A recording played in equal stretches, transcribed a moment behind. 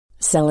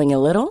Selling a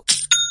little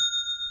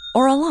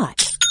or a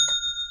lot?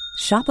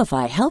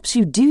 Shopify helps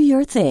you do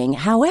your thing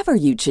however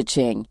you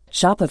cha-ching.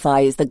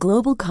 Shopify is the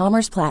global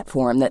commerce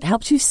platform that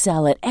helps you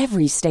sell at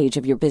every stage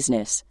of your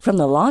business. From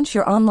the launch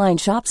your online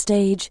shop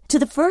stage to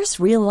the first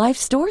real-life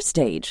store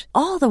stage,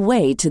 all the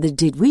way to the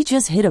did we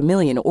just hit a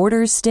million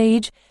orders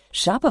stage.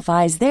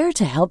 Shopify is there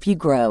to help you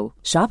grow.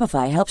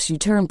 Shopify helps you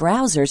turn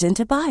browsers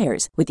into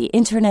buyers with the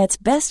internet's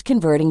best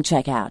converting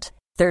checkout.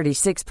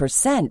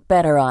 36%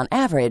 better on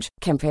average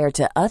compared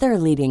to other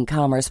leading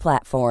commerce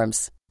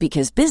platforms.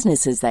 Because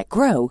businesses that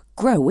grow,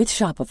 grow with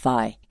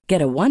Shopify.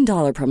 Get a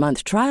 $1 per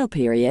month trial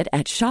period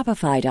at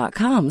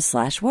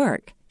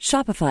shopify.com/work.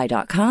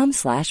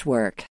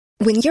 Shopify.com/work.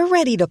 When you're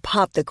ready to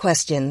pop the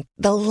question,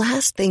 the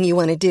last thing you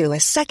want to do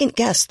is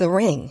second-guess the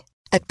ring.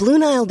 At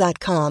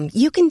BlueNile.com,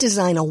 you can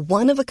design a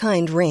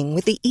one-of-a-kind ring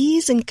with the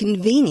ease and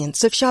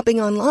convenience of shopping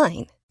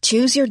online.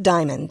 Choose your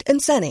diamond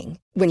and setting.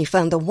 When you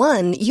find the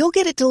one, you'll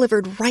get it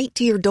delivered right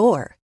to your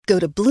door. Go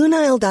to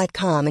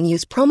BlueNile.com and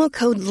use promo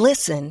code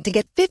LISTEN to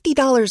get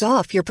 $50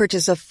 off your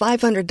purchase of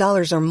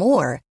 $500 or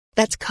more.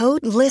 That's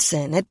code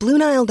LISTEN at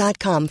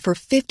BlueNile.com for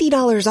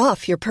 $50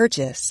 off your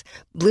purchase.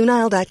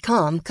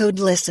 BlueNile.com, code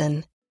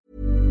LISTEN.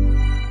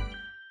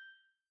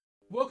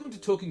 Welcome to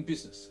Talking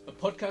Business, a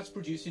podcast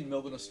produced in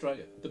Melbourne,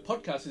 Australia. The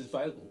podcast is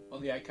available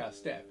on the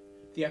Acast app,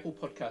 the Apple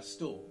Podcast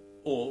Store,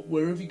 or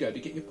wherever you go to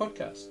get your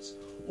podcasts.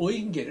 Or you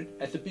can get it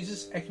at the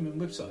Business Acumen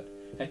website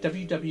at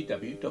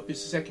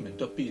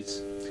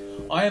www.businessacumen.biz.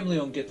 I am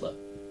Leon Gettler.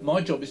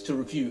 My job is to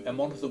review and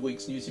monitor the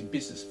week's news in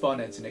business,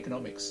 finance and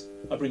economics.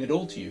 I bring it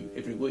all to you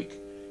every week.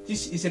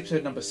 This is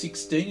episode number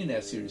 16 in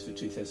our series for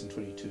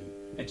 2022,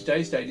 and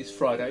today's date is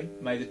Friday,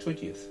 May the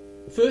 20th.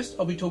 First,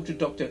 I'll be talking to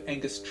Dr.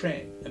 Angus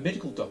Tran, a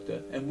medical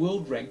doctor and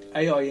world-ranked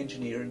AI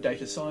engineer and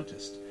data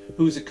scientist,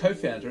 who is a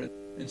co-founder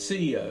and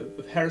CEO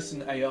of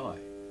Harrison AI,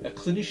 a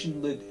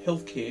clinician-led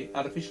healthcare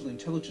artificial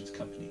intelligence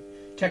company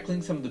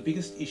tackling some of the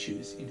biggest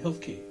issues in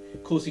healthcare,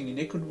 causing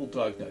inequitable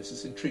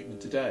diagnosis and treatment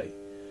today.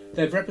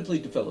 They've rapidly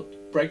developed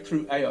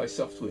breakthrough AI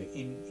software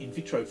in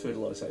vitro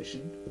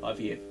fertilisation,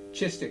 IVF,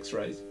 chest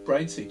x-rays,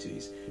 brain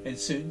CTs, and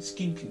soon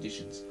skin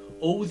conditions,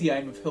 all with the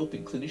aim of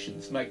helping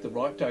clinicians make the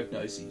right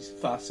diagnoses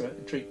faster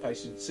and treat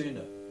patients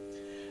sooner.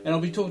 And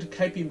I'll be talking to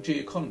KPMG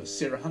economist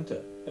Sarah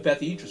Hunter about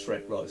the interest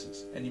rate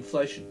rises and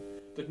inflation.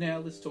 But now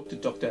let's talk to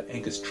Dr.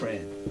 Angus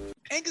Tran.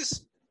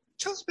 Angus,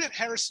 tell us about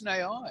Harrison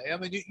AI. I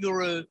mean,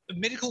 you're a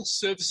medical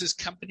services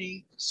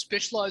company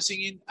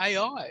specialising in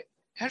AI.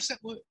 How does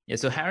that work? Yeah,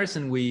 so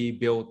Harrison, we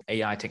build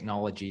AI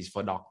technologies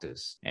for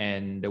doctors.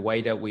 And the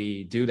way that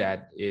we do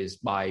that is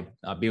by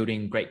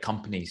building great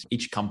companies,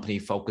 each company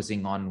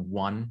focusing on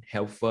one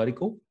health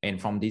vertical.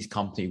 And from these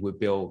companies, we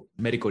build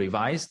medical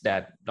device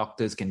that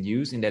doctors can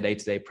use in their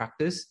day-to-day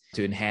practice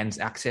to enhance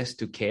access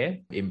to care,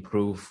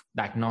 improve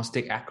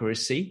diagnostic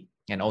accuracy,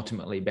 and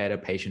ultimately better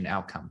patient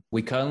outcome.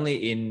 We're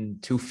currently in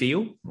two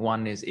fields.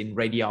 One is in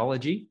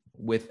radiology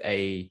with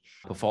a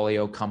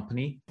portfolio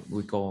company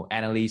we call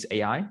Annalise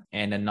AI,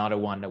 and another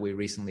one that we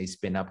recently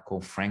spin up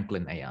called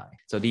Franklin AI.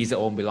 So these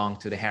all belong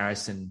to the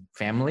Harrison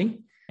family,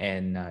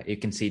 and you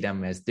can see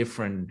them as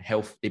different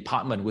health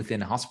department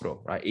within a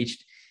hospital, right?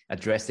 Each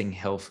addressing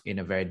health in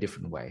a very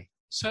different way.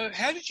 So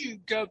how did you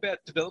go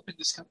about developing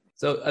this company?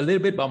 So a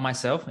little bit about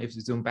myself. If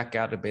you zoom back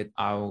out a bit,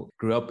 I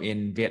grew up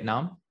in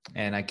Vietnam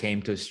and I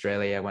came to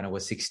Australia when I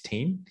was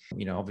 16.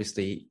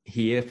 Obviously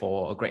here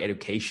for a great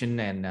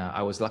education, and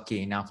I was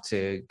lucky enough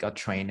to get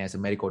trained as a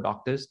medical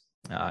doctor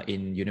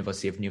in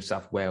University of New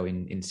South Wales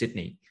in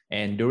Sydney.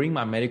 And during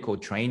my medical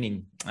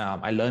training,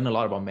 I learned a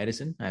lot about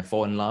medicine. I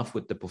fall in love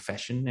with the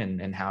profession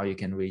and how you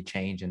can really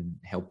change and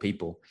help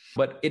people.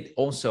 But it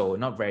also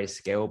not very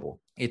scalable.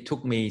 It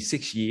took me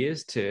 6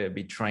 years to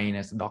be trained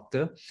as a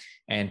doctor,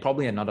 and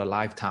probably another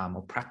lifetime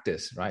of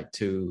practice, right,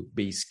 to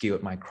be skilled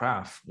at my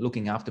craft,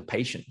 looking after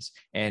patients.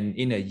 And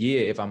in a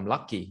year, if I'm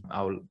lucky,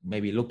 I'll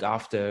maybe look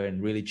after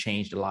and really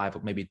change the life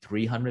of maybe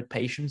 300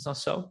 patients or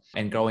so.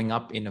 And growing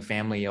up in a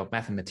family of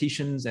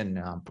mathematicians and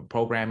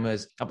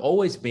programmers, I've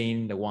always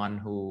been the one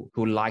who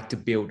liked to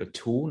build a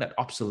tool that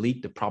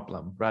obsolete the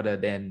problem rather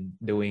than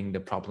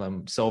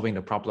solving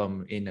the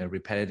problem in a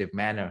repetitive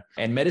manner.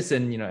 And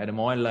medicine, the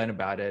more I learn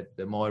about it,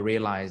 the more I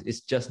realize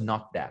it's just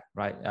not that,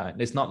 right?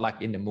 It's not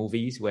like in the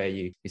movies where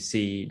you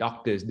see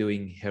doctors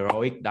doing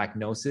heroic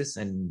diagnosis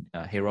and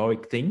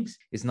heroic things.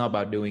 It's not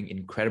about doing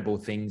incredible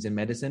things in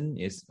medicine.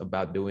 It's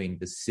about doing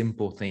the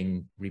simple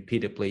thing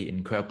repeatedly,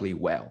 incredibly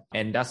well.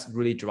 And that's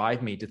really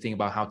drive me to think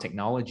about how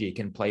technology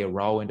can play a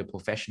role in the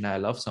profession that I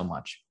love so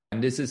much.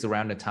 And this is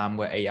around the time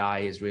where AI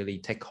is really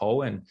take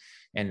hold and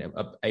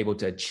able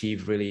to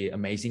achieve really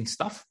amazing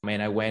stuff. I mean,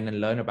 I went and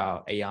learned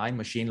about AI,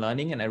 machine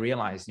learning, and I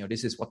realized,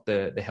 this is what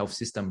the health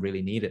system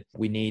really needed.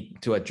 We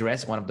need to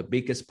address one of the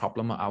biggest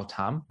problems of our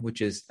time, which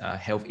is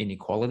health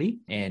inequality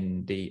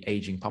and the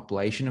aging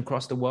population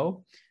across the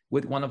world,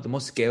 with one of the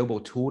most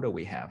scalable tool that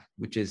we have,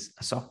 which is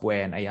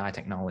software and AI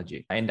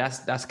technology. And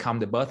that's come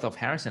the birth of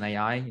Harrison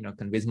AI,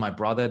 convinced my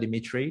brother,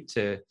 Dimitri,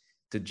 to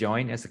to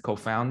join as the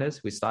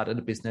co-founders. We started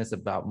the business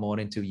about more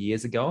than 2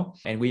 years ago,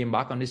 and we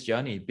embarked on this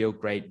journey, build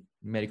great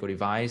medical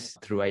device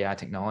through AI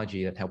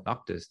technology that help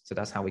doctors. So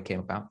that's how we came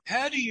about.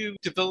 How do you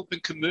develop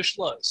and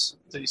commercialize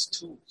these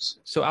tools?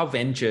 So our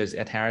ventures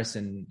at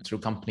Harrison through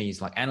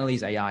companies like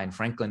Annalise AI and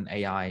Franklin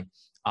AI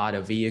are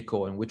the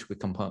vehicle in which we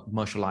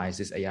commercialize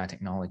this AI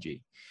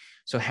technology.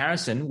 So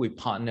Harrison, we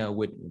partner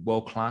with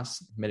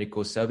world-class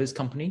medical service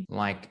company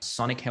like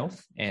Sonic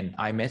Health and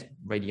iMed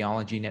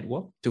Radiology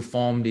Network to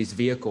form this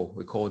vehicle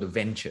we call the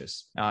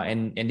ventures.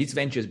 And these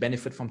ventures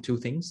benefit from two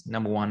things.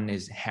 Number one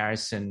is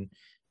Harrison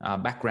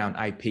background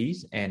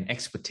IPs and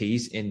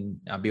expertise in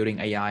building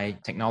AI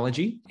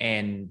technology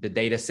and the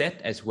data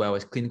set, as well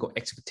as clinical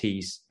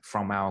expertise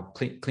from our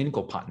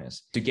clinical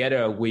partners.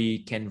 Together,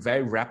 we can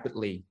very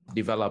rapidly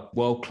develop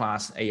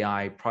world-class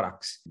AI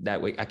products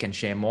that I can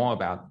share more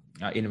about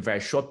in a very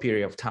short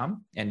period of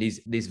time. And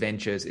these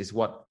ventures is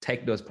what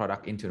take those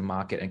products into the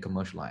market and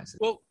commercialize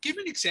it. Well, give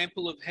an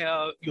example of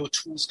how your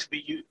tools can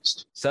be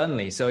used.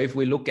 Certainly. So if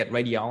we look at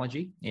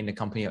radiology in the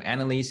company of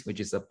Annalise, which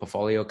is a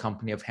portfolio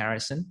company of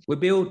Harrison, we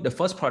built the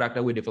first product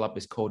that we developed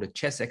is called the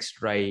chest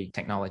X-ray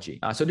technology.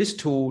 So this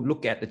tool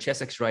look at the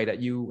chest X-ray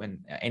that you and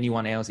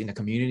anyone else in the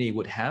community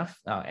would have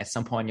at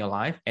some point in your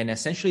life, and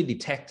essentially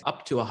detect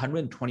up to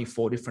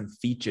 124 different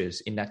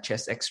features in that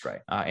chest X-ray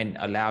and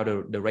allow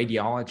the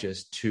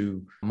radiologist to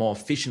more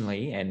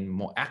efficiently and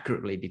more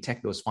accurately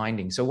detect those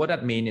findings. So what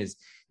that means is,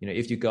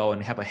 if you go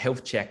and have a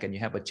health check and you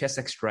have a chest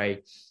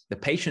X-ray, the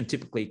patient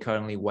typically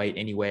currently wait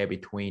anywhere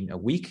between a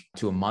week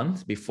to a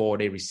month before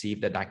they receive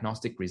the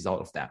diagnostic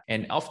result of that.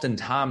 And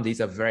oftentimes, these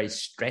are very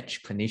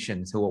stretched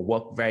clinicians who will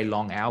work very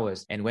long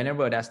hours. And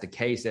whenever that's the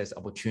case, there's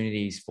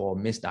opportunities for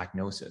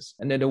misdiagnosis.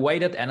 And then the way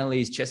that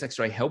Annalise chest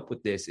X-ray help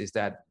with this is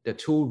that the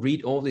tool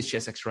read all this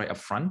chest X-ray up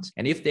front.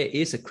 And if there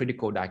is a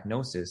critical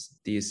diagnosis,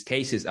 these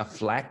cases are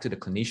flagged to the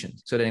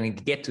clinicians so they can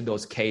get to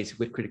those cases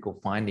with critical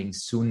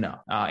findings sooner.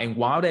 And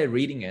while they're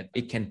reading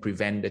it can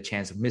prevent the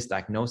chance of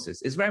misdiagnosis.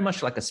 It's very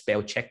much like a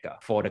spell checker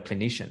for the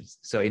clinicians.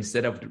 So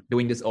instead of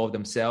doing this all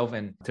themselves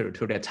and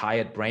through their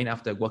tired brain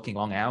after working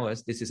long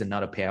hours, this is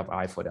another pair of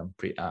eyes for them,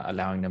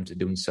 allowing them to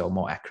do so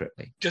more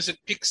accurately. Does it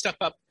pick stuff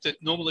up that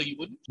normally you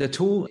wouldn't? The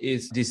tool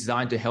is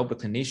designed to help the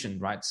clinician,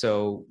 right?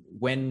 So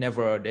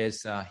whenever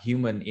there's a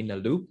human in the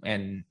loop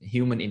and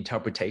human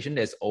interpretation,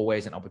 there's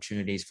always an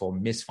opportunity for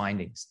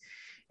misfindings.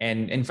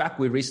 And in fact,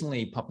 we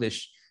recently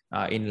published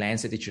in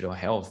Lancet Digital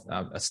Health,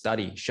 a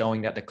study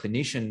showing that the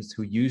clinicians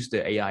who use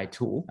the AI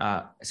tool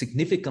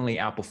significantly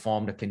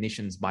outperform the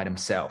clinicians by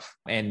themselves.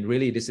 And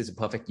really, this is a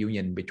perfect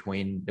union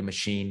between the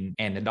machine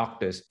and the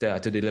doctors to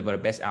deliver the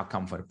best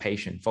outcome for the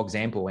patient. For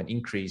example, an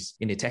increase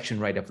in detection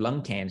rate of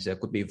lung cancer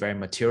could be very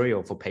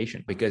material for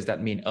patient because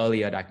that means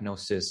earlier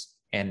diagnosis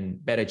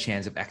and better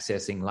chance of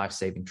accessing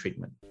life-saving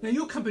treatment. Now,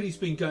 your company's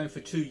been going for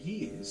 2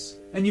 years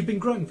and you've been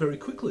growing very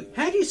quickly.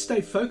 How do you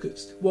stay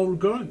focused while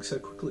growing so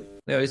quickly?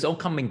 It's all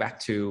coming back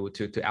to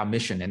our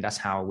mission, and that's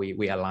how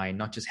we align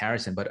not just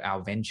Harrison, but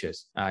our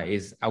ventures.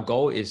 Our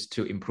goal is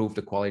to improve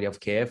the quality of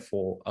care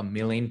for 1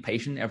 million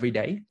patients every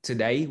day.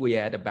 Today, we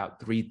had about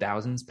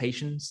 3,000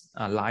 patients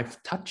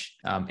live touch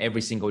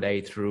every single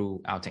day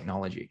through our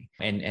technology.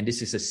 And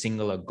this is a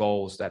singular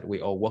goals that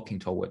we are working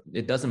toward.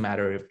 It doesn't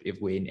matter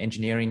if we're in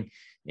engineering,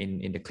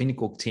 in the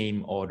clinical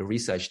team or the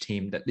research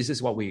team, that this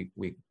is what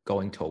we're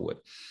going toward.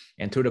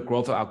 And through the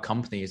growth of our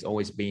company has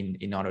always been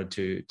in order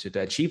to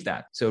achieve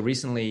that. So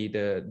recently,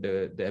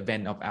 the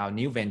event of our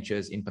new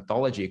ventures in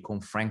pathology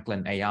called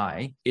Franklin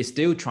AI is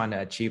still trying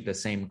to achieve the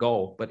same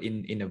goal, but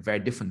in a very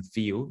different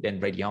field than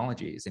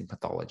radiology is in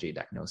pathology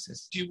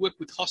diagnosis. Do you work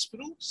with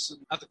hospitals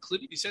and other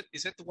clinics?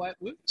 Is that the way it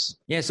works?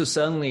 Yeah, so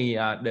certainly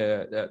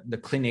the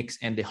clinics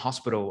and the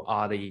hospital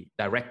are the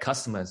direct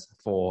customers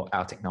for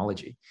our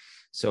technology.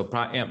 So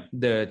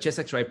the chest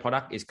X-ray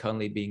product is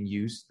currently being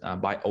used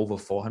by over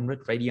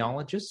 400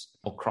 radiologists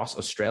across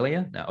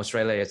Australia. Now,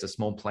 Australia is a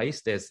small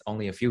place. There's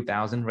only a few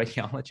thousand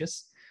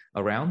radiologists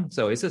around.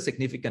 So it's a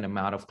significant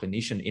amount of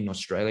clinicians in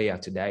Australia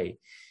today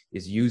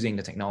is using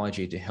the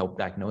technology to help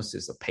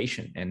diagnosis a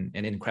patient. And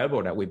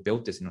incredible that we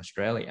built this in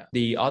Australia.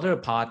 The other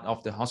part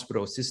of the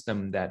hospital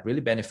system that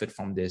really benefit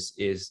from this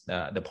is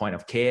the point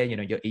of care,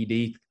 your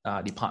ED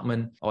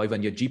department or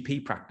even your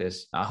GP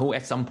practice, who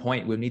at some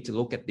point will need to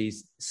look at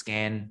these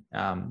scan,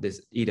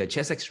 this either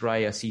chest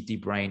X-ray or CT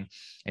brain,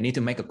 and need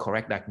to make a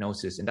correct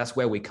diagnosis. And that's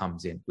where we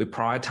comes in. We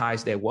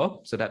prioritize their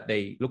work so that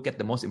they look at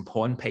the most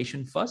important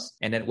patient first.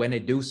 And then when they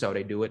do so,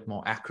 they do it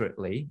more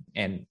accurately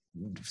and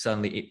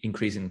certainly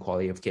increasing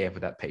quality of care for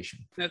that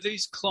patient. Now,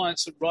 these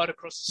clients are right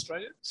across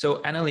Australia?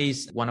 So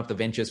Annalise, one of the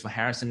ventures for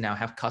Harrison, now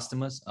have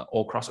customers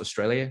all across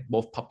Australia,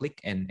 both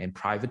public and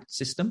private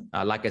system.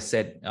 Like I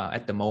said,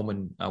 at the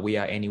moment, we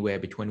are anywhere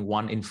between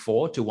 1 in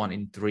 4 to 1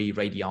 in 3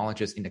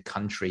 radiologists in the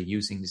country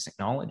using this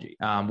technology.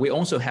 We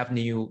also have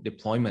new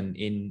deployment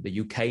in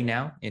the UK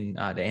now, in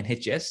the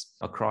NHS,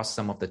 across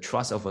some of the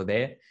trusts over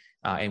there.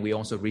 And we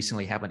also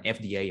recently have an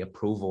FDA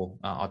approval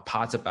of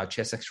parts of our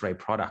chest X-ray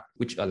product,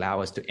 which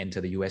allow us to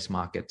enter the US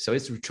market. So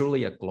it's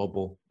truly a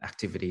global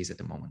activities at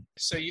the moment.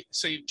 So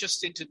you've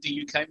just entered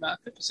the UK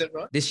market, is that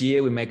right? This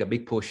year, we make a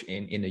big push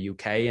in the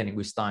UK, and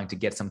we're starting to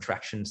get some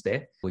tractions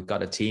there. We've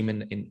got a team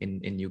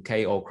in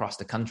UK all across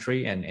the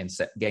country and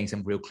getting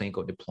some real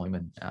clinical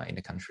deployment in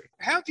the country.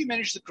 How have you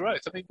managed the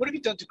growth? I mean, what have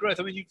you done to growth?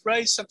 I mean, you've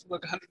raised something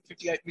like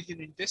 158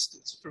 million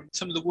investors from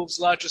some of the world's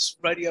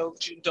largest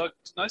radiology and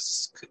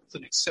diagnosis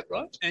clinics, is that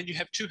right? And you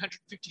have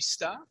 250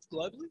 staff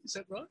globally, is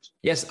that right?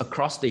 Yes,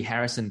 across the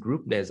Harrison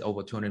Group, there's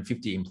over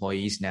 250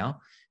 employees now.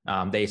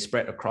 They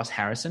spread across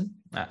Harrison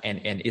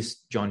and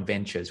its joint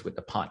ventures with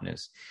the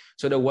partners.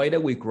 So the way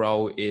that we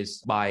grow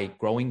is by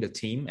growing the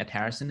team at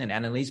Harrison and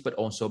Annalise, but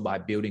also by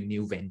building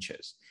new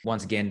ventures.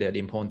 Once again, the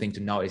important thing to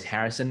know is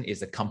Harrison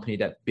is a company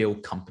that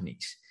builds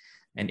companies.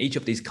 And each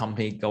of these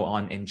companies go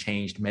on and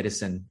change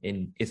medicine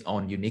in its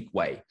own unique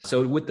way.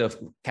 So with the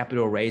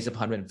capital raise of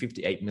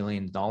 $158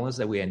 million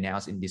that we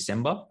announced in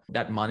December,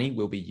 that money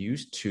will be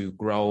used to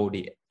grow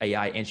the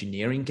AI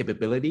engineering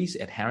capabilities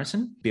at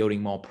Harrison,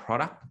 building more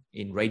product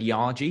in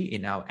radiology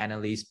in our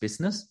Annalise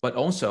business, but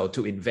also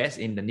to invest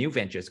in the new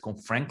ventures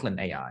called Franklin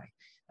AI,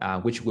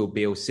 which will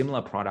build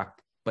similar product,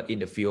 but in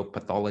the field of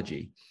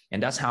pathology.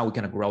 And that's how we're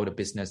going to grow the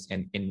business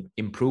and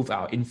improve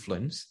our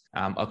influence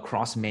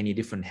across many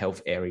different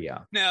health areas.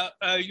 Now,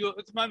 at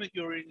the moment,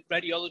 you're in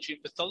radiology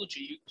and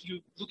pathology. You're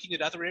looking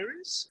at other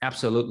areas?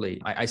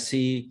 Absolutely. I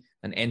see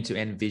an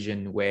end-to-end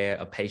vision where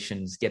a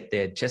patient get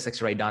their chest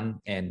X-ray done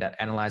and that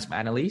analyzed by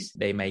Annalise.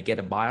 They may get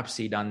a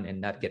biopsy done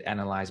and that get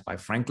analyzed by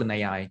Franklin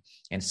AI.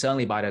 And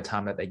certainly by the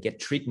time that they get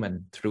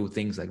treatment through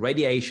things like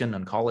radiation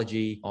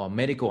oncology or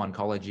medical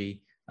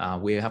oncology,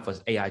 we have an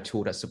AI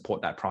tool that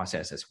support that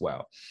process as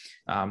well.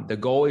 The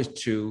goal is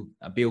to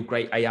build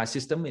great AI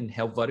system in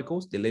health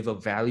verticals, deliver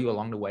value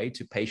along the way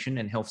to patient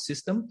and health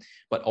system,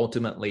 but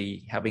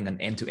ultimately having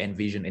an end-to-end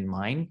vision in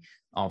mind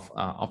of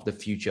the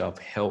future of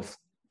health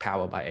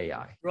powered by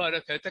AI. Right.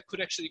 Okay. That could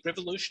actually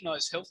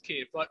revolutionize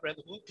healthcare right around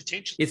the world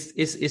potentially.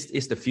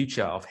 It's the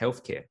future of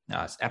healthcare.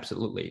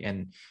 Absolutely.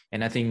 And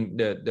I think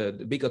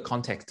the bigger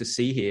context to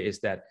see here is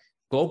that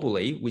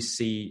globally, we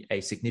see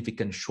a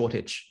significant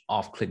shortage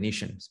of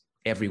clinicians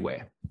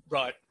everywhere.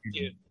 Right,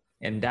 yeah.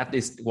 And that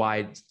is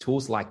why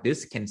tools like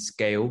this can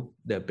scale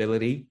the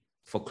ability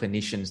for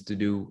clinicians to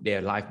do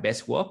their life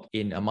best work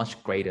in a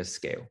much greater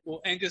scale.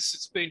 Well, Angus,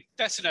 it's been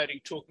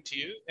fascinating talking to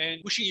you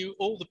and wishing you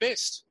all the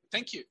best.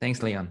 Thank you.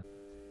 Thanks, Leon.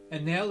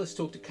 And now let's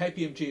talk to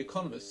KPMG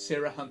economist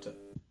Sarah Hunter.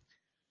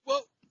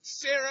 Well,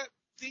 Sarah,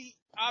 the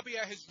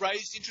RBA has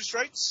raised interest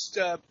rates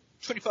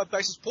 25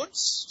 basis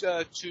points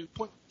to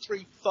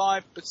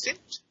 0.35%,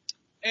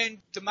 and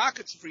the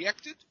markets have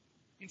reacted.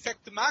 In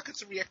fact, the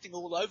markets are reacting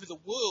all over the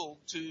world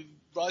to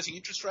rising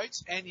interest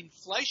rates and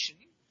inflation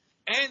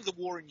and the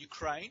war in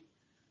Ukraine.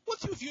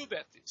 What's your view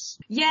about this?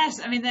 Yes,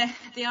 I mean, the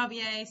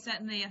RBA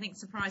certainly, I think,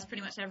 surprised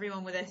pretty much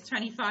everyone with a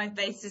 25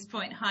 basis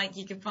point hike.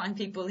 You could find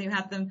people who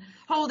had them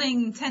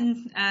holding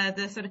 10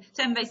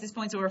 basis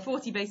points or a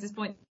 40 basis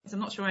points. I'm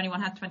not sure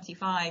anyone had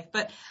 25.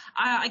 But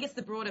I guess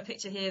the broader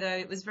picture here, though,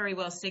 it was very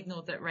well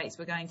signaled that rates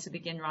were going to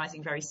begin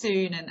rising very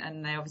soon,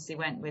 and they obviously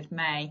went with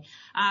May.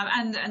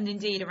 And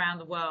indeed, around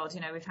the world,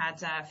 we've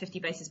had a 50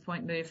 basis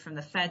point move from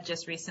the Fed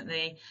just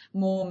recently,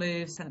 more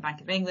moves from the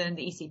Bank of England,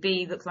 the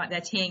ECB. Looks like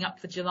they're teeing up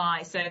for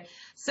July. So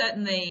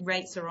certainly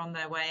rates are on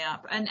their way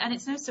up. And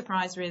it's no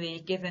surprise, really,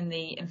 given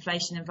the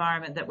inflation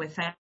environment that we're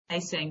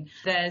facing.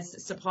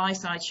 There's supply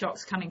side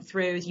shocks coming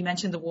through. As you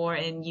mentioned, the war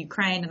in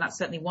Ukraine, and that's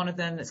certainly one of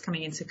them that's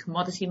coming into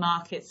commodity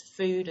markets,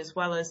 food, as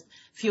well as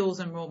fuels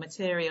and raw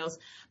materials.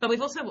 But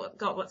we've also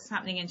got what's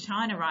happening in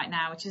China right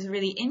now, which is a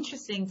really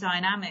interesting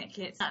dynamic.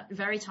 It's that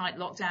very tight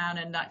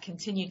lockdown and that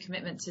continued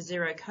commitment to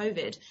zero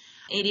COVID.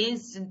 It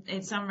is,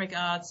 in some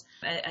regards,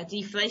 a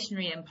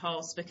deflationary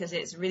impulse because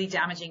it's really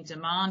damaging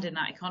demand in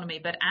that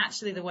economy. But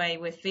actually, the way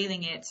we're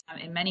feeling it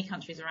in many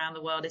countries around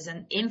the world is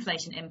an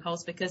inflation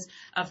impulse because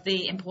of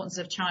the importance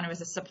of China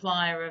as a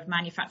supplier of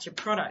manufactured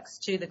products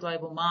to the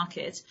global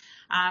market.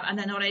 And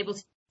they're not able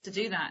to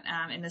do that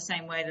in the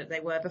same way that they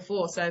were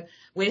before. So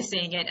we're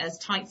seeing it as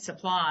tight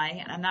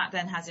supply, and that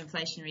then has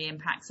inflationary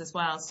impacts as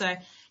well. So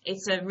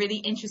it's a really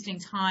interesting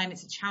time.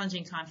 It's a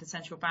challenging time for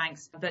central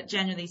banks. But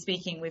generally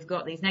speaking, we've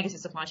got these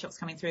negative supply shocks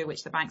coming through,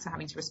 which the banks are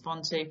having to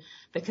respond to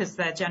because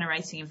they're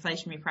generating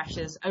inflationary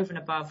pressures over and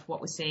above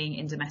what we're seeing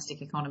in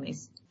domestic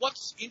economies.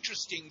 What's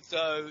interesting,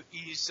 though,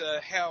 is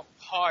how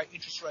high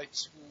interest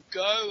rates will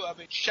go. I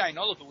mean, Shane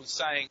Oliver was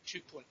saying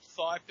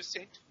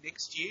 2.5%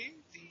 next year.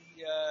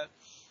 The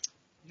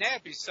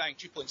NAB is saying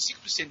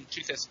 2.6% in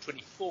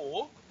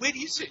 2024. Where do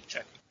you see it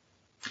tracking?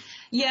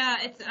 Yeah,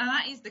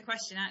 that is the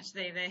question,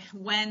 actually. The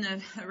when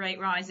of rate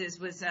rises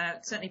was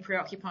certainly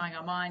preoccupying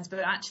our minds, but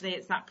actually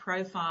it's that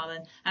profile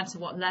and to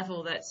what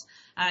level that's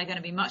going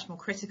to be much more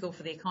critical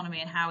for the economy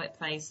and how it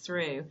plays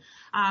through.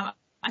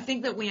 I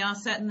think that we are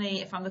certainly,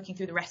 if I'm looking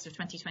through the rest of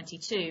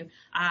 2022,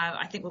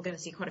 I think we're going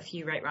to see quite a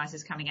few rate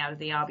rises coming out of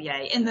the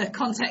RBA in the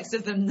context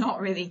of them not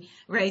really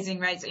raising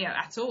rates,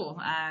 at all,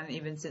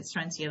 even since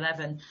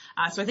 2011.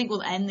 So I think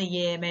we'll end the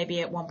year maybe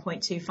at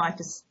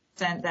 1.25%.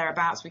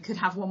 Thereabouts. We could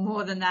have one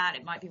more than that.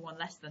 It might be one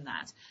less than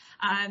that.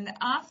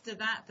 After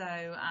that, though,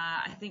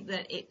 I think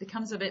that it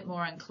becomes a bit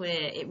more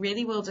unclear. It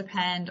really will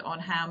depend on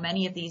how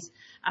many of these,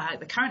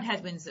 the current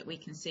headwinds that we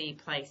can see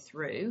play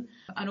through,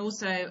 and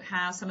also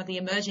how some of the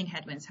emerging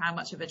headwinds, how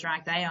much of a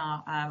drag they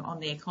are on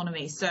the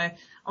economy. So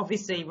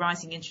obviously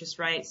rising interest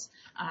rates,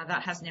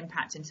 that has an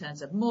impact in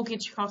terms of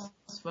mortgage costs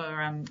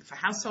for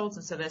households.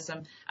 And so there's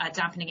some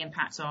dampening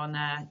impact on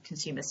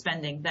consumer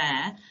spending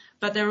there.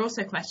 But there are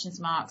also question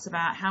marks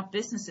about how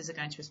businesses are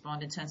going to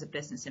respond in terms of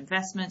business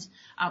investment,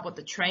 what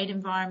the trade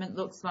environment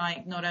looks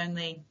like, not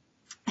only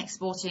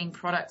exporting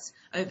products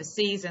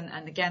overseas,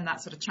 and again, that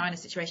sort of China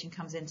situation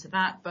comes into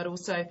that, but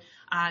also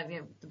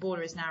the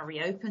border is now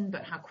reopened,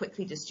 but how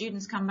quickly do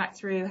students come back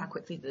through, how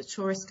quickly do the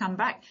tourists come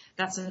back?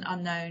 That's an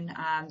unknown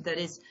that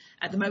is,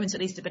 at the moment, at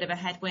least a bit of a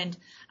headwind.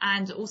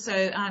 And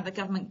also the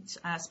government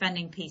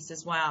spending piece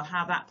as well,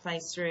 how that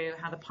plays through,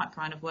 how the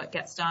pipeline of work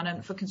gets done,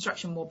 and for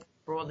construction more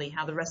broadly,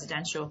 how the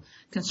residential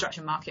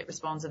construction market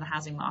responds and the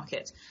housing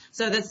market.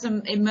 So there's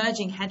some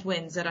emerging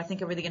headwinds that I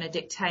think are really going to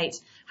dictate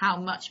how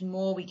much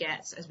more we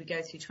get as we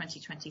go through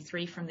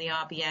 2023 from the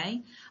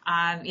RBA.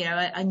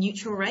 A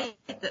neutral rate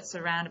that's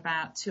around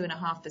about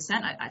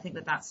 2.5%. I think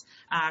that's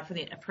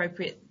pretty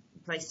appropriate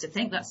place to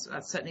think. That's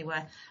certainly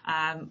where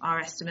our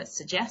estimates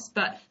suggest.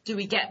 But do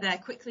we get there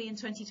quickly in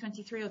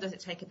 2023, or does it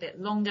take a bit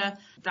longer?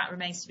 That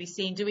remains to be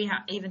seen. Do we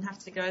even have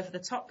to go over the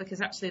top?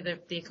 Because actually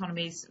the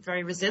economy is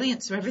very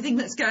resilient to everything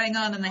that's going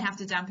on, and they have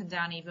to dampen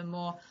down even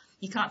more.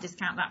 You can't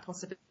discount that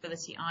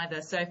possibility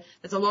either. So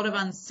there's a lot of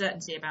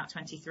uncertainty about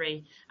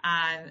 23,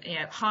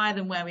 higher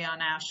than where we are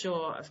now,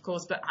 sure, of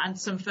course, and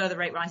some further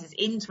rate rises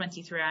in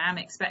 23. I am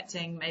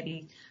expecting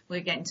maybe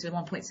we're getting to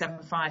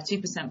 1.75,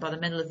 2% by the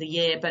middle of the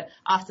year. But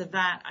after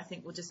that, I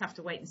think we'll just have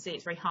to wait and see.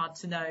 It's very hard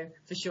to know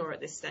for sure at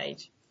this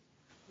stage.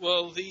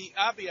 Well, the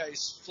RBA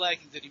is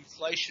flagging that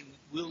inflation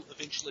will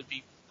eventually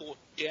be brought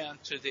down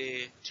to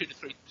their 2 to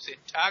 3%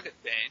 target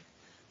band.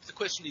 The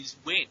question is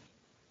when.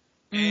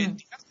 And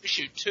the other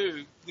issue,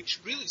 too,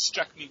 which really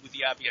struck me with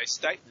the RBA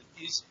statement,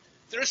 is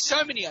there are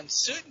so many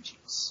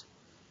uncertainties.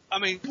 I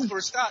mean, for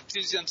a start,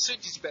 there's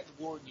uncertainties about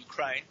the war in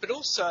Ukraine, but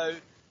also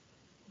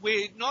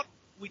we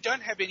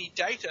don't have any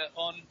data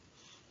on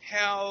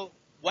how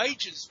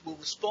wages will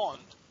respond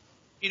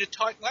in a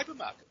tight labour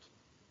market.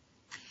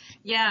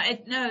 Yeah,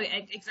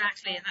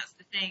 exactly, and that's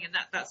the thing, and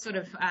that's sort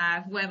of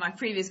where my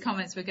previous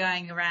comments were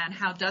going around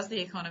how does the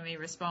economy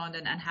respond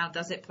and how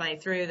does it play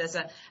through. There's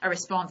a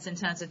response in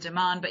terms of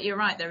demand, but you're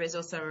right, there is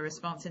also a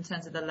response in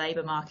terms of the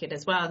labour market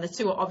as well, and the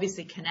two are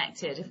obviously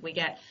connected. If we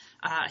get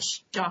a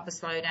sharper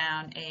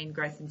slowdown in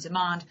growth and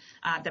demand,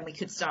 then we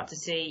could start to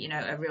see,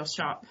 a real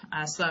sharp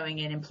slowing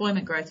in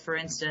employment growth, for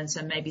instance,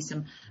 and maybe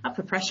some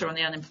upward pressure on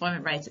the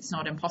unemployment rate. It's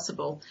not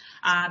impossible.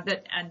 And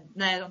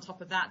then on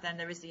top of that, then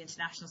there is the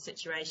international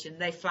situation.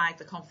 They flagged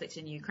the conflict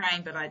in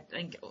Ukraine, but I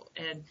think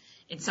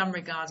in some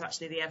regards,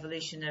 actually, the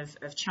evolution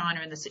of China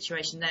and the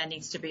situation there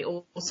needs to be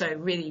also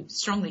really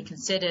strongly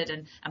considered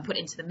and put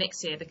into the mix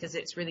here, because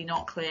it's really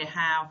not clear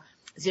how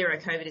zero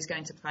COVID is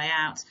going to play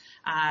out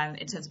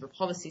in terms of a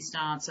policy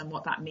stance and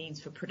what that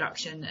means for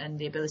production and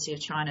the ability of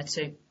China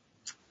to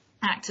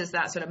act as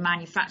that sort of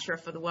manufacturer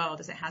for the world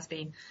as it has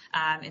been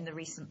in the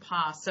recent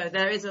past. So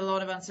there is a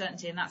lot of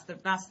uncertainty, and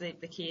that's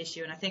the key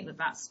issue. And I think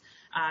that's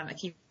a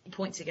key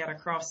point to get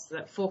across,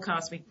 that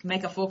we can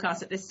make a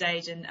forecast at this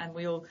stage, and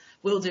we all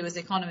will do as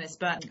economists,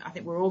 but I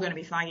think we're all going to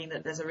be flagging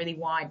that there's a really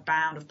wide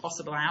bound of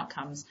possible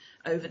outcomes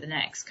over the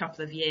next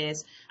couple of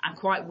years, and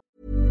quite.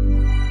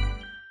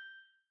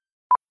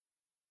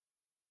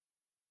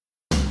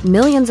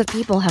 Millions of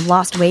people have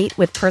lost weight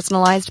with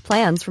personalized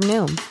plans from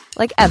Noom.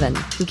 Like Evan,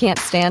 who can't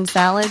stand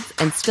salads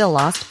and still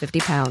lost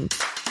 50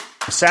 pounds.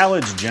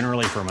 Salads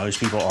generally for most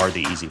people are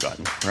the easy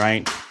button,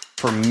 right?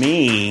 For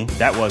me,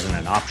 that wasn't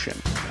an option.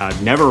 I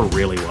never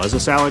really was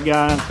a salad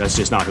guy. That's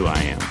just not who I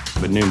am.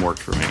 But Noom worked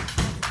for me.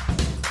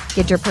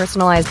 Get your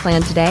personalized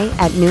plan today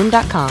at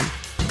Noom.com.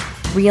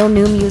 Real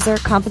Noom user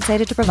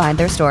compensated to provide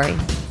their story.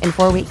 In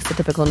 4 weeks, the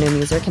typical Noom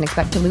user can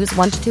expect to lose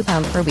 1 to 2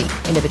 pounds per week.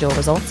 Individual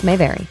results may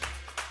vary.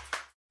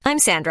 I'm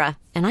Sandra,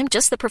 and I'm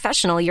just the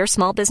professional your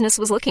small business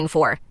was looking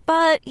for.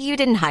 But you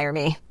didn't hire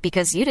me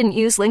because you didn't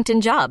use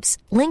LinkedIn Jobs.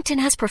 LinkedIn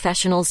has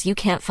professionals you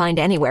can't find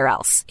anywhere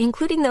else,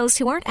 including those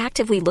who aren't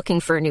actively looking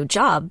for a new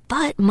job,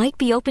 but might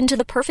be open to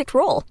the perfect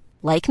role,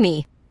 like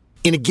me.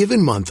 In a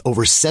given month,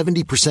 over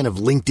 70% of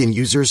LinkedIn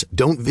users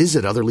don't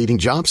visit other leading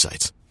job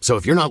sites. So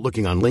if you're not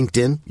looking on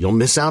LinkedIn, you'll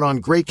miss out on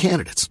great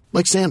candidates,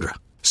 like Sandra.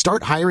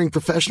 Start hiring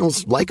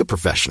professionals like a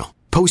professional.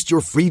 Post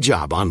your free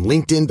job on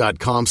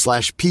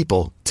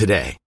linkedin.com/people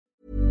today.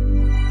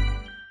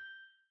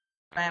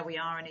 where we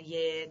are in a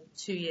year,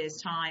 2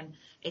 years' time,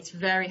 it's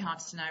very hard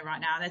to know right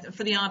now.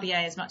 For the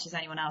RBA, as much as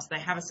anyone else, they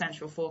have a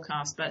central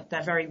forecast, but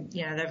they're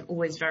they're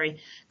always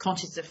very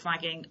conscious of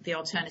flagging the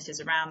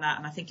alternatives around that.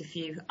 And I think if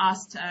you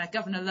asked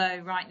Governor Lowe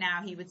right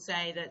now, he would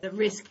say that the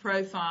risk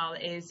profile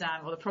is,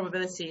 or the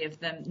probability of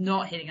them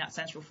not hitting that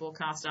central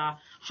forecast are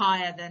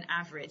higher than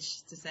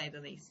average, to say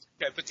the least.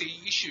 Okay, but the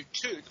issue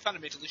too, the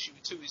fundamental issue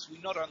too, is we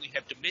not only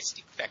have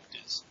domestic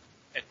factors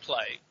at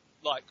play,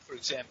 like, for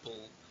example,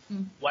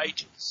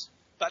 wages,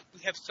 but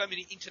we have so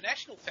many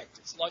international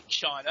factors like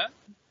China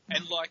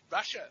and like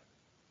Russia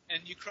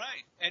and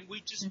Ukraine, and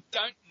we just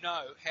don't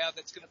know how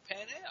that's going to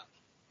pan out.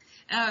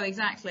 Oh,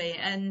 exactly.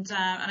 And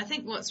I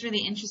think what's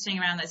really interesting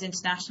around those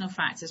international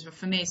factors were,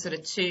 for me, sort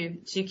of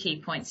two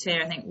key points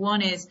here. I think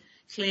one is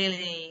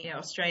clearly,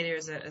 Australia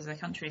as a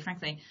country,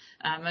 frankly,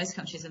 most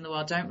countries in the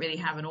world don't really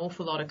have an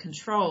awful lot of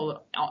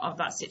control of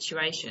that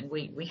situation.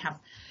 We have,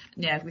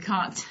 we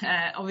can't,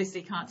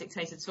 obviously can't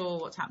dictate at all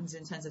what happens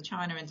in terms of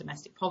China and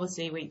domestic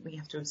policy. We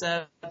have to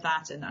observe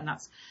that, and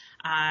that's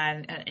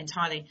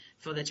entirely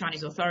for the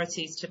Chinese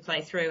authorities to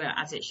play through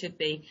as it should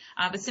be.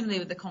 But similarly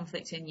with the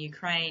conflict in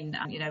Ukraine,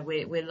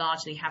 we're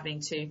largely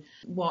having to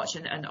watch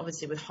and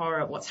obviously with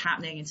horror what's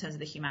happening in terms of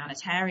the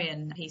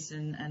humanitarian piece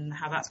and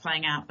how that's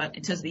playing out. But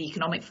in terms of the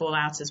economic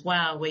fallout as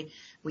well,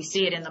 we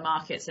see it in the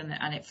markets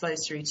and it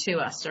flows through to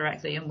us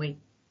directly,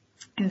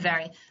 and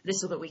very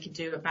little that we can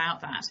do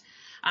about that.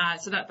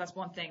 So that's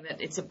one thing,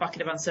 that it's a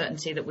bucket of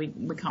uncertainty that we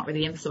can't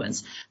really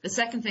influence. The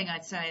second thing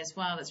I'd say as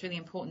well that's really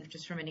important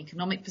just from an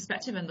economic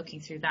perspective and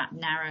looking through that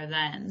narrow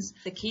lens,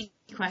 the key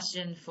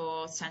question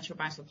for central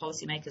banks, for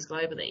policymakers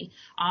globally,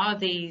 are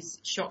these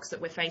shocks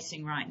that we're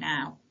facing right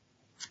now,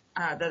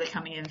 that are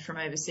coming in from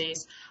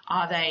overseas,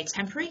 are they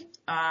temporary?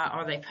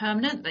 Are they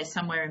permanent? Are they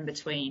somewhere in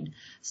between?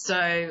 So,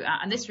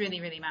 and this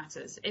really, really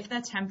matters. If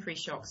they're temporary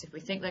shocks, if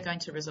we think they're going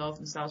to resolve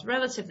themselves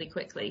relatively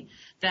quickly,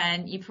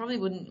 then we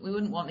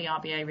wouldn't want the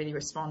RBA really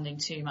responding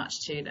too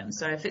much to them.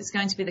 So if it's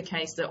going to be the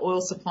case that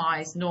oil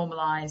supplies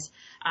normalise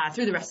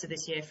through the rest of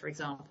this year, for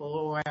example,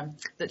 or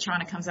that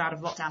China comes out of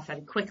lockdown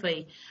fairly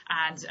quickly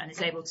and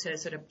is able to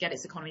sort of get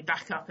its economy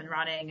back up and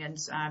running and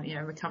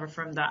recover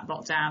from that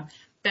lockdown,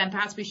 then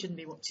perhaps we shouldn't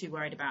be too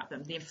worried about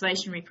them. The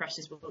inflationary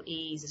pressures will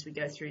ease as we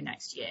go through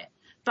next year.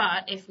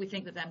 But if we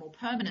think that they're more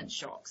permanent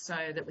shocks, so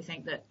that we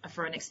think that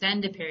for an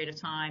extended period of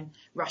time,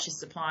 Russia's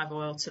supply of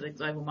oil to the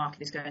global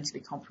market is going to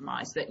be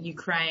compromised, that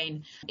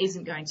Ukraine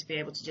isn't going to be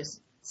able to just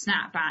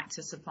snap back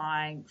to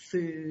supplying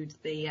food,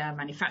 the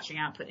manufacturing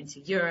output into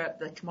Europe,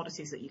 the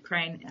commodities that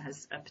Ukraine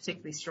has a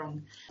particularly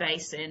strong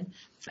base in,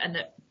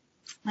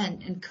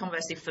 and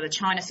conversely for the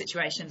China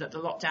situation, that the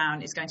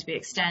lockdown is going to be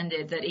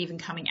extended, that even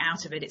coming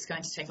out of it, it's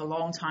going to take a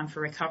long time for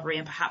recovery,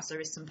 and perhaps there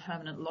is some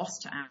permanent loss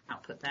to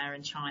output there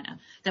in China,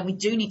 then we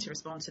do need to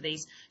respond to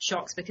these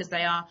shocks because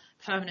they are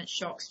permanent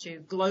shocks to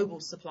global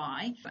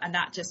supply. And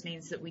that just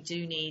means that we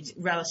do need,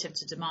 relative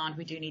to demand,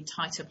 we do need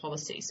tighter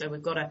policy. So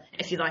we've got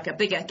if you like, a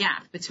bigger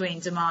gap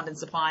between demand and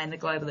supply in the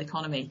global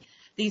economy.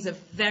 These are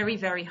very,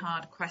 very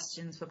hard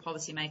questions for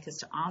policymakers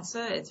to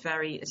answer. It's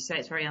very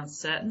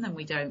uncertain and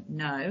we don't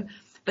know.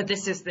 But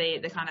this is the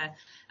kind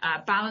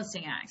of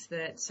balancing act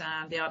that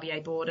the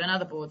RBA board and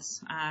other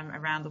boards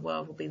around the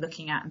world will be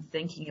looking at and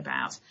thinking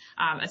about.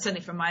 And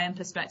certainly from my own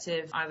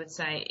perspective, I would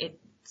say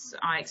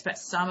I expect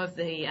some of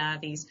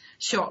these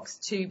shocks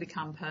to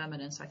become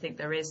permanent. I think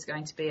there is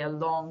going to be a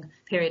long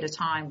period of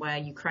time where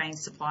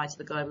Ukraine's supply to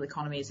the global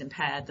economy is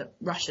impaired, that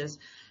Russia's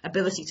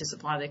ability to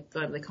supply the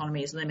global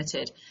economy is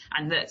limited,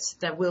 and that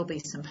there will be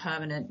some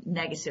permanent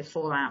negative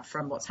fallout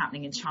from what's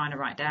happening in China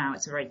right now.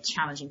 It's a very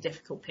challenging,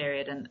 difficult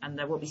period, and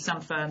there will be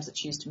some firms that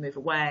choose to move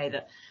away,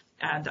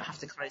 that have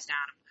to close down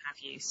and what have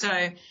you.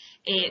 So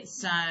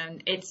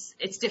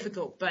it's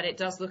difficult, but it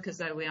does look as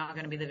though we are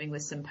going to be living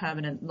with some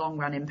permanent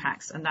long-run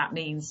impacts, and that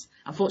means,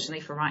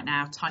 unfortunately for right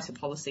now, tighter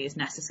policy is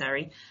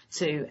necessary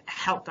to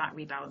help that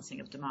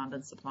rebalancing of demand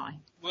and supply.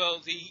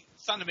 Well, the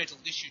fundamental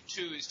issue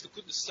too is, for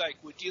goodness sake,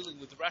 we're dealing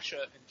with Russia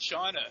and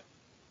China,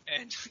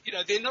 and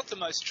they're not the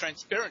most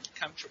transparent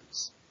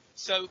countries,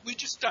 so we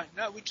just don't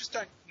know. We just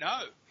don't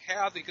know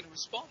how they're going to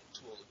respond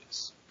to all of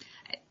this.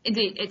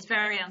 Indeed, it's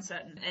very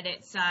uncertain, and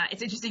it's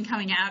interesting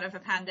coming out of a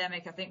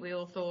pandemic. I think we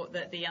all thought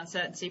that the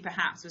uncertainty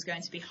perhaps was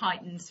going to be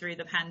heightened through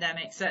the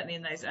pandemic, certainly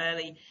in those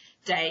early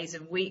days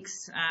and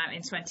weeks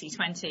in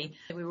 2020.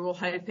 We were all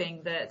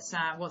hoping that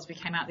once we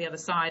came out the other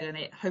side, and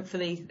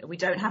hopefully we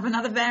don't have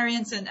another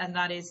variant, and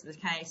that is the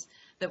case,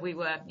 that we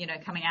were,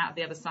 coming out of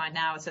the other side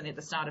now, and certainly at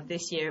the start of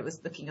this year, it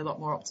was looking a lot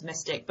more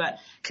optimistic, but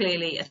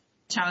clearly a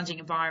challenging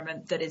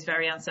environment that is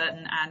very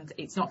uncertain, and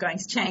it's not going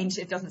to change,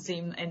 it doesn't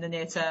seem, in the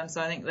near term. So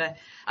I think the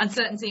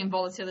uncertainty and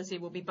volatility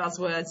will be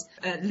buzzwords,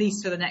 at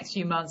least for the next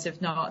few months, if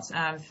not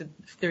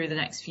through the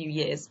next few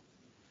years.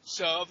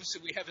 So obviously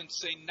we haven't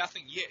seen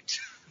nothing yet.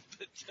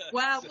 But,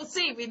 well, we'll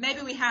see.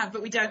 Maybe we have,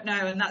 but we don't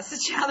know, and that's the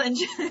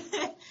challenge.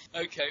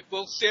 Okay.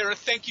 Well, Sarah,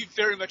 thank you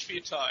very much for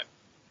your time.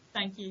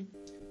 Thank you.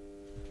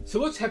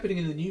 So what's happening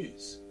in the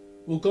news?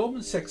 Well,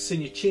 Goldman Sachs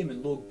senior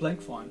chairman Lord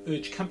Blankfein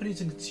urged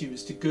companies and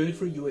consumers to gird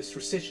for a US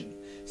recession,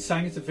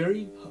 saying it's a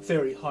very,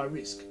 very high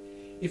risk.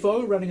 If I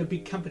were running a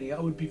big company, I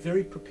would be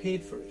very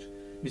prepared for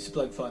it, Mr.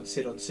 Blankfein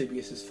said on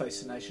CBS's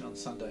Face the Nation on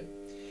Sunday.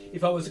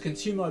 If I was a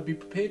consumer, I'd be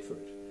prepared for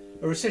it.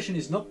 A recession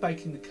is not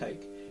baking the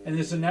cake, and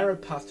there's a narrow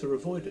path to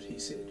avoid it, he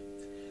said.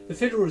 The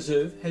Federal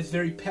Reserve has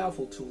very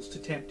powerful tools to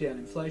tamp down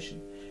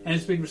inflation, and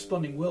has been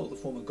responding well, the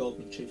former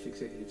Goldman chief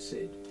executive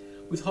said.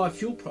 With high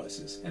fuel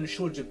prices and a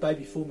shortage of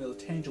baby formula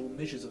tangible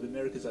measures of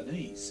America's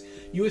unease,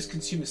 US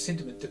consumer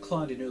sentiment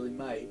declined in early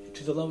May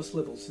to the lowest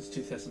level since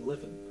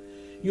 2011.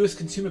 US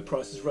consumer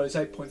prices rose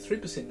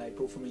 8.3% in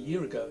April from a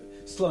year ago,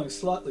 slowing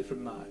slightly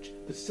from March,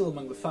 but still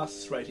among the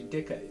fastest rate in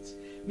decades.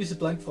 Mr.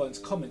 Blankfein's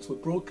comments were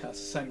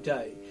broadcast the same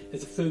day as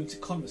the firm's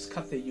economists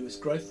cut their US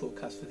growth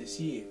forecast for this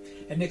year,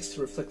 and next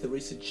to reflect the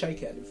recent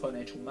shakeout in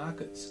financial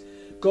markets.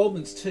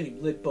 Goldman's team,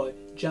 led by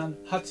Jan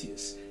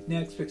Hatzius, now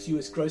expects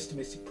US gross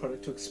domestic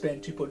product to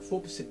expand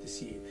 2.4% this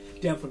year,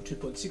 down from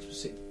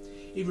 2.6%.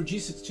 It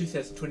reduced its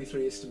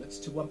 2023 estimates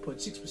to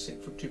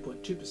 1.6% from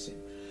 2.2%.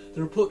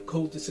 The report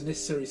called this a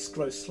necessary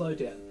growth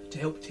slowdown to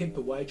help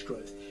temper wage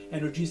growth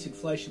and reduce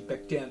inflation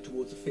back down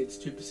towards the Fed's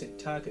 2%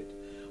 target.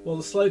 While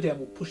the slowdown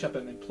will push up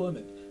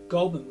unemployment,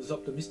 Goldman was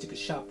optimistic a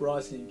sharp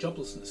rise in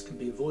joblessness can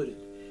be avoided.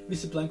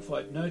 Mr.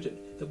 Blankfein noted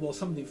that while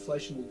some of the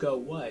inflation will go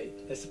away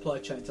as supply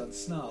chains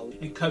unsnarl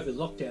and COVID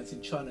lockdowns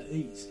in China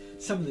ease,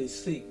 some of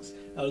these things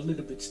are a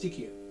little bit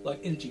stickier, like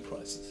energy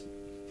prices.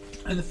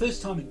 And the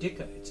first time in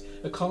decades,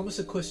 economists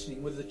are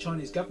questioning whether the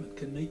Chinese government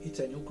can meet its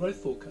annual growth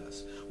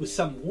forecast, with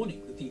some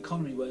warning that the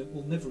economy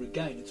will never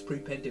regain its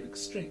pre-pandemic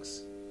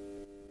strengths.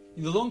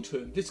 In the long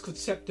term, this could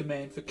sap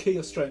demand for key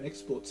Australian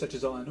exports such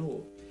as iron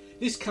ore.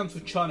 This comes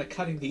with China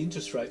cutting the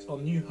interest rates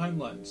on new home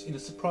loans in a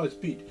surprise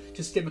bid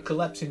to stem a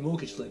collapse in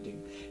mortgage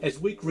lending,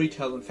 as weak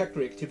retail and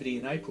factory activity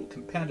in April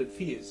compounded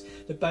fears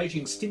that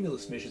Beijing's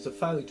stimulus measures are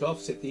failing to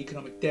offset the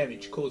economic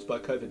damage caused by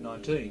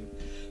COVID-19.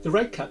 The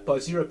rate cut by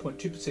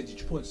 0.2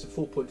 percentage points to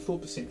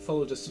 4.4%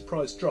 followed a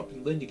surprise drop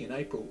in lending in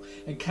April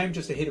and came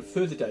just ahead of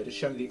further data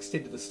showing the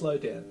extent of the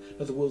slowdown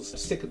of the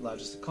world's second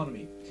largest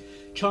economy.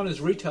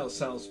 China's retail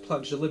sales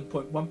plunged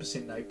 11.1%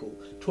 in April,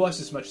 twice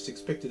as much as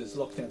expected as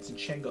lockdowns in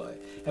Shanghai,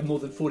 and more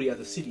than 40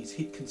 other cities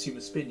hit consumer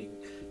spending,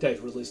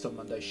 data released on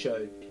Monday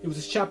showed. It was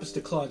the sharpest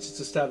decline since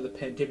the start of the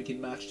pandemic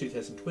in March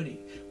 2020,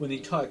 when the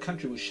entire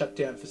country was shut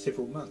down for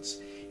several months.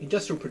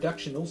 Industrial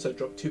production also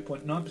dropped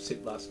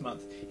 2.9% last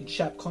month, in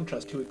sharp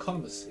contrast to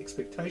economists'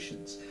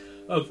 expectations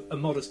of a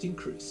modest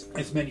increase,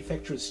 as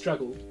manufacturers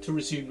struggled to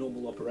resume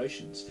normal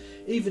operations,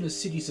 even as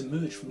cities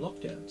emerge from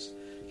lockdowns.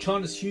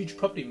 China's huge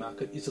property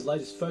market is the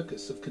latest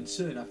focus of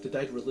concern after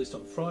data released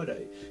on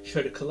Friday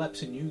showed a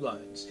collapse in new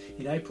loans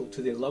in April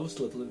to their lowest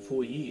level in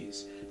 4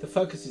 years. The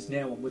focus is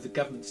now on whether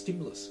government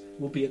stimulus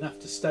will be enough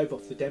to stave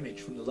off the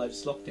damage from the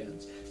latest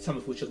lockdowns, some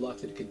of which are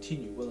likely to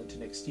continue well into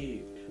next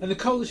year. And the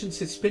coalition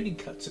says spending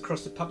cuts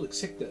across the public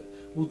sector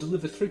will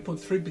deliver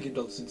 $3.3 billion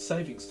in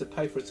savings to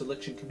pay for its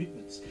election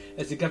commitments,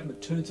 as the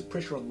government turns the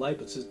pressure on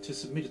Labor to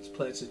submit its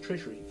plans to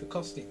Treasury for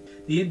costing.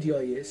 The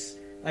NDIS,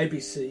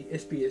 ABC,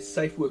 SBS,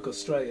 Safe Work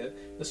Australia,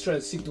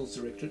 Australia's Signals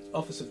Directorate,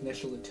 Office of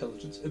National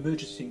Intelligence,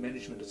 Emergency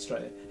Management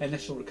Australia and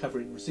National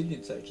Recovery and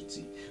Resilience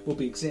Agency will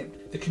be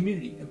exempt. The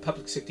Community and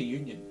Public Sector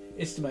Union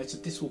estimates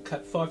that this will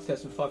cut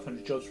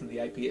 5,500 jobs from the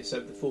APS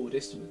over the forward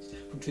estimates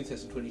from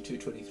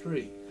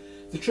 2022-23.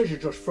 The Treasurer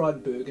Josh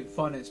Frydenberg and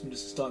Finance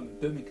Minister Simon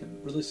Birmingham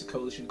released the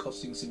coalition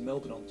costings in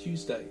Melbourne on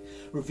Tuesday,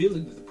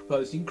 revealing that the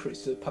proposed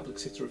increase to the public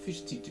sector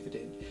efficiency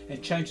dividend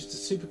and changes to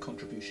super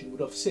contribution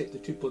would offset the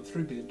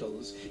 $2.3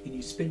 billion in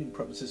new spending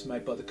promises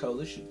made by the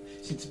coalition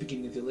since the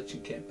beginning of the election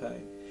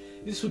campaign.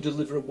 This will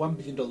deliver a $1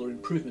 billion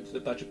improvement to the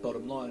budget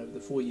bottom line over the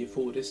 4-year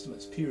forward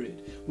estimates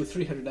period, with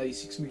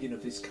 $386 million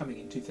of this coming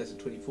in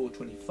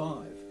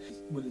 2024-25,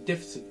 when the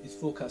deficit is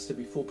forecast to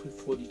be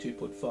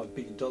 $42.5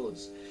 billion.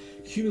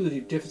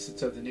 Cumulative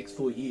deficits over the next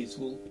 4 years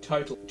will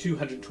total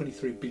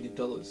 $223 billion.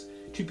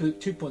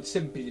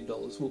 $2.7 billion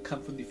will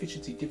come from the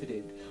efficiency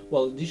dividend,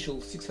 while an initial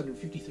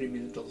 $653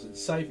 million in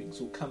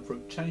savings will come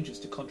from changes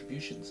to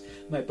contributions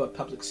made by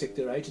public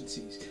sector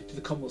agencies to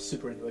the Commonwealth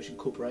Superannuation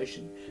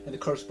Corporation and the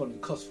corresponding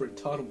costs for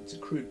entitlements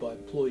accrued by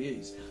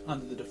employees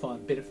under the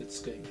defined benefit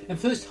scheme. And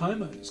first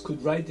homeowners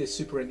could raid their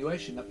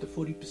superannuation up to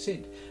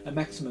 40%, a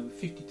maximum of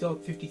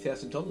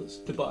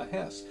 $50,000 to buy a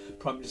house,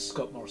 Prime Minister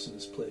Scott Morrison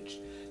has pledged.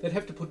 They'd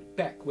have to put it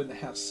back when the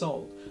house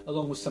sold,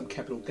 along with some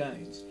capital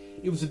gains.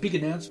 It was a big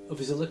announcement of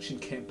his election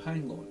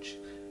campaign launch,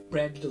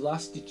 branded a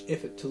last-ditch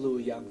effort to lure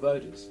young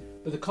voters,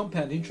 but the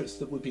compound interest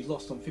that would be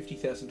lost on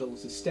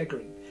 $50,000 is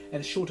staggering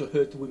and is sure to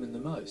hurt the women the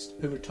most,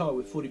 who retire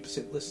with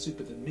 40% less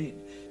super than men,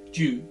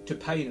 due to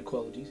pay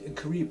inequalities and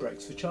career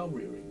breaks for child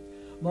rearing.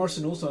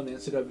 Morrison also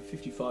announced that over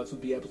 55s would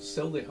be able to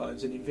sell their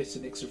homes and invest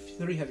an extra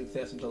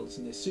 $300,000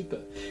 in their super,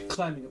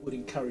 claiming it would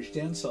encourage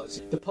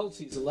downsizing. The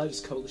policy is the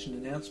latest coalition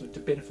announcement to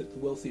benefit the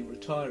wealthy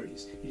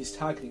retirees it is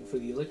targeting for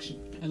the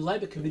election. And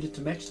Labor committed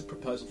to match the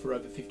proposal for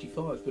over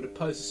 55s, but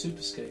opposed the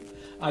super scheme,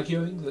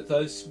 arguing that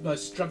those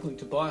most struggling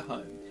to buy a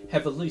home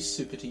have the least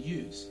super to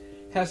use.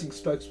 Housing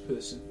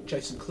spokesperson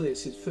Jason Clare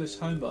says first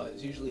home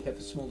buyers usually have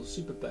a smaller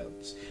super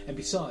balance, and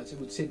besides it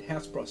would send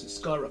house prices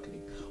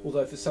skyrocketing,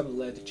 although for some of the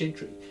landed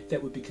gentry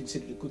that would be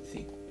considered a good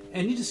thing.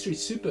 And Industry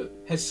Super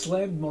has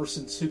slammed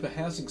Morrison's super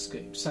housing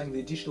scheme, saying the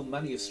additional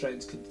money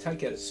Australians can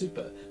take out of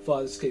super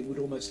via the scheme would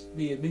almost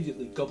be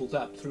immediately gobbled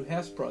up through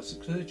house price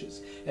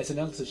surges, as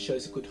analysis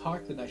shows it could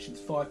hike the nation's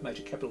 5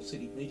 major capital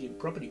city median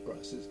property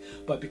prices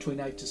by between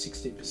 8 to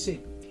 16%.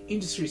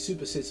 Industry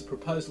Super says the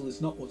proposal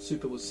is not what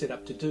super was set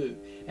up to do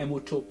and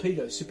would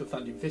torpedo super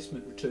fund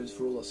investment returns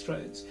for all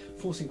Australians,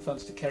 forcing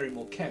funds to carry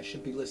more cash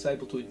and be less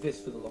able to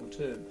invest for the long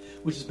term,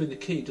 which has been the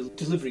key to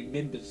delivering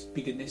members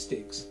bigger nest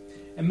eggs.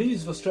 And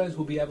millions of Australians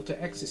will be able to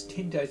access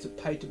 10 days of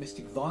paid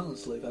domestic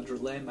violence leave under a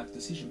landmark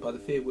decision by the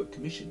Fair Work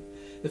Commission.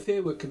 The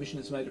Fair Work Commission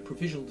has made a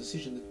provisional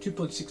decision that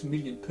 2.6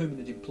 million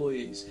permanent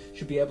employees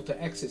should be able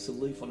to access the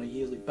leave on a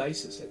yearly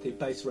basis at their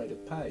base rate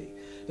of pay.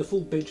 The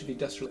full bench of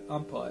industrial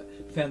umpire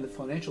found that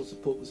financial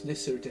support was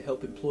necessary to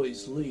help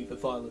employees leave a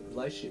violent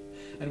relationship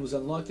and was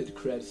unlikely to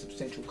create a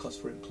substantial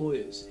cost for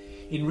employers.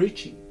 In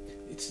reaching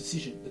its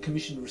decision, the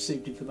Commission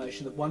received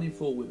information that 1 in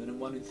 4 women and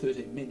 1 in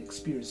 13 men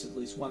experienced at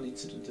least one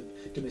incident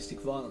of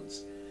domestic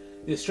violence.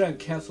 The Australian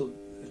Council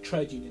of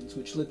Trade Unions,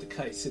 which led the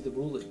case, said the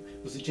ruling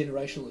was a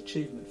generational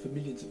achievement for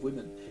millions of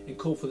women and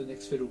called for the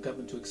next federal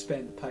government to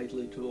expand the paid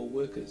leave to all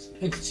workers.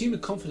 And consumer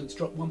confidence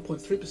dropped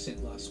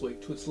 1.3% last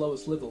week to its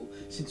lowest level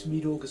since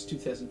mid-August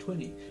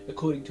 2020,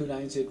 according to an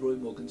ANZ Roy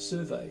Morgan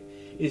survey.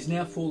 It has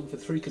now fallen for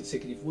 3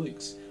 consecutive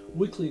weeks.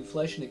 Weekly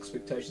inflation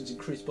expectations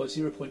increased by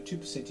 0.2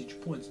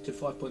 percentage points to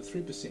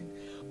 5.3%,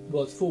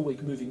 while its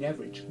 4-week moving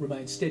average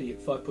remains steady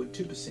at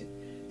 5.2%.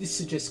 This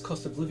suggests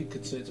cost of living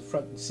concerns are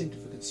front and centre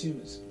for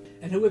consumers.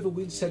 And whoever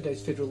wins Saturday's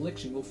federal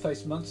election will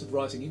face months of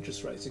rising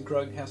interest rates and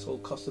growing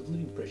household cost of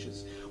living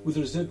pressures, with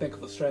the Reserve Bank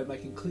of Australia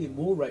making clear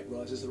more rate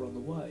rises are on the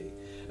way.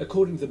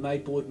 According to the May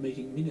board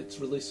meeting minutes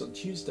released on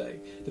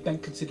Tuesday, the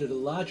bank considered a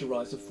larger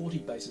rise of 40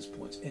 basis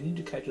points and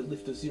indicated a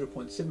lift of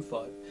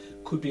 0.75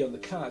 could be on the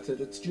cards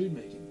at its June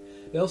meeting.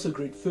 They also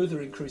agreed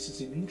further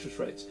increases in interest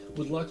rates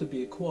would likely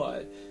be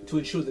required to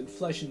ensure that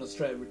inflation in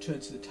Australia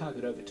returns to the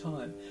target over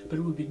time, but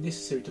it would be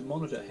necessary to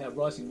monitor how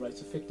rising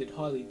rates affected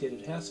highly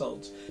indebted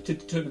households to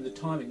determine the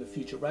timing of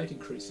future rate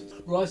increases.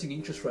 Rising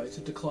interest rates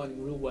and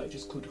declining real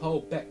wages could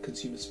hold back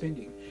consumer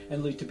spending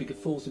and lead to bigger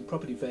falls in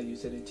property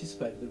values than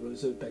anticipated, the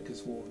Reserve Bank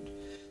has warned.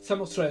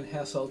 Some Australian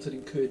households had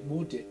incurred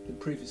more debt than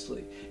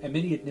previously, and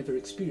many had never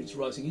experienced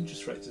rising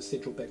interest rates, as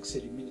Central Bank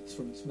said in minutes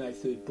from its May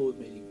 3rd board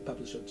meeting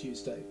published on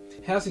Tuesday.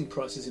 Housing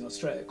prices in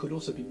Australia could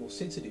also be more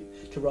sensitive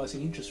to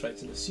rising interest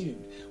rates than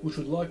assumed, which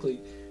would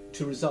likely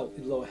to result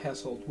in lower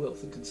household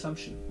wealth and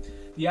consumption.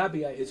 The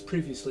RBA has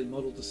previously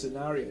modelled a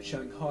scenario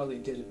showing highly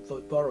indebted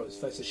borrowers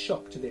face a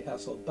shock to their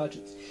household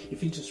budgets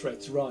if interest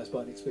rates rise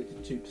by an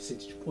expected 2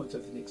 percentage points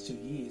over the next 2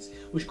 years,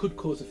 which could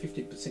cause a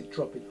 15%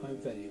 drop in home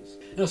values.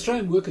 And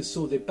Australian workers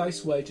saw their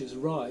base wages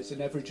rise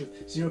an average of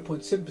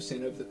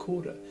 0.7% over the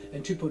quarter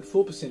and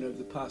 2.4% over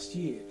the past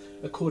year,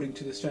 according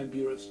to the Australian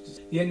Bureau of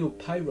Statistics. The annual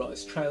pay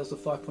rise trails the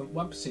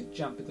 5.1%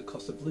 jump in the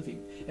cost of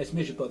living, as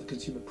measured by the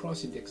Consumer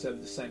Price Index over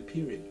the same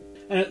period.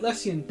 An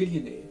Atlassian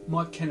billionaire,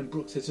 Mike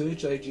Cannon-Brookes, has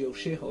urged AGL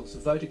shareholders to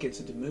vote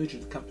against a demerger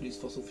of the company's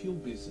fossil fuel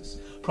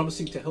business,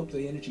 promising to help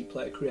the energy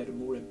player create a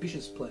more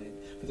ambitious plan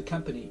for the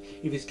company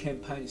if his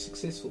campaign is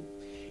successful.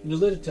 In a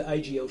letter to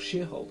AGL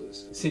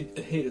shareholders sent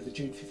ahead of the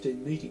June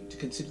 15 meeting to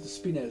consider the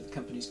spin-out of the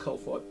company's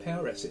coal-fired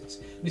power assets,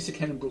 Mr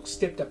Cannon-Brookes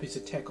stepped up his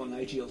attack on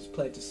AGL's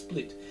plan to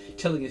split,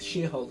 telling its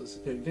shareholders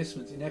that their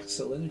investments in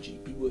Accel Energy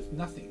be worth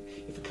nothing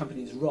if a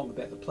company is wrong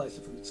about the place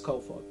of its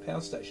coal-fired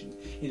power stations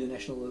in the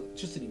national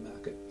electricity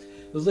market.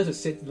 The letter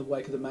sent in the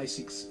wake of the May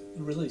 6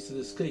 release of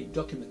the scheme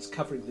documents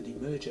covering the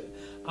demerger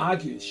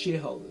argues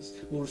shareholders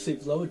will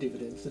receive lower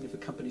dividends than if a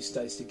company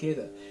stays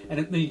together, and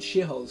it means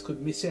shareholders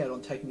could miss out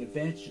on taking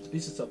advantage of the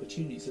business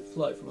opportunities that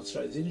flow from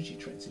Australia's energy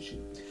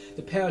transition.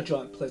 The power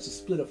giant plans to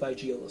split off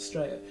AGL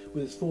Australia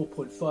with its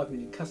 4.5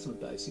 million customer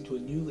base into a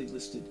newly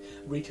listed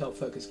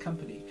retail-focused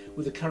company,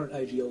 with the current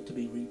AGL to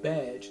be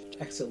rebadged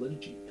Accel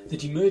Energy. The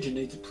demerger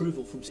needs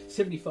approval from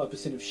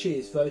 75% of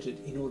shares voted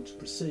in order to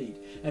proceed,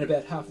 and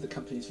about half of the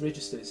company's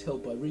register is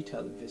held by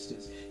retail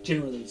investors,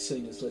 generally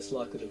seen as less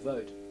likely to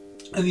vote.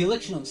 And the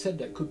election on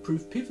Saturday could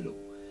prove pivotal.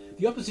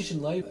 The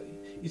opposition Labor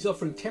is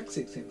offering tax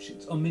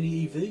exemptions on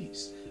many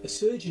EVs. A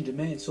surge in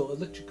demand saw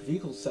electric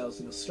vehicle sales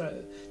in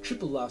Australia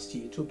triple last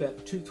year to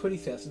about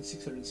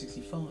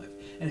 20,665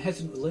 and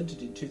hasn't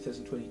relented in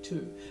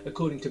 2022,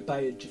 according to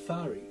Bayard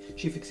Jafari,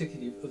 Chief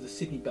Executive of the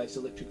Sydney-based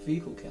Electric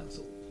Vehicle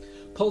Council.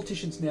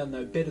 Politicians now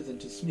know better than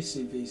to dismiss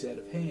EVs out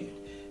of hand,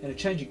 and a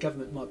change in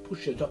government might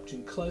push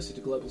adoption closer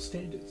to global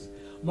standards.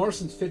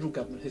 Morrison's federal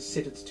government has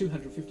set its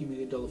 $250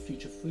 million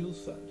Future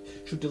Fuels Fund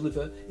should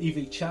deliver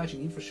EV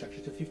charging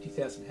infrastructure to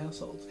 50,000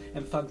 households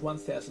and fund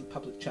 1,000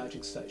 public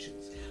charging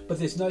stations. But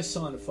there's no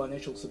sign of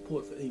financial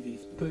support for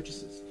EV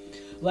purchases.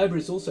 Labor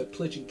is also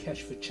pledging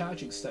cash for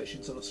charging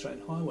stations on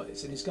Australian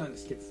highways and is going a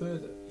step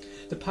further.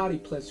 The party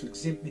plans to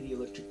exempt many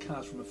electric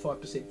cars from a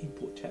 5%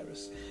 import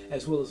tariff,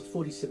 as well as a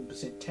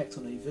 47% tax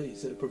on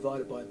EVs that are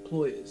provided by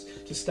employers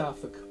to staff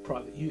for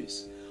private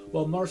use.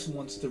 While Morrison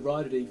wants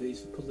derided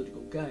EVs for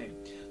political gain,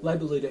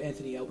 Labor leader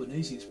Anthony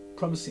Albanese is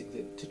promising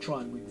them to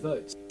try and win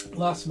votes.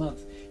 Last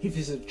month, he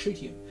visited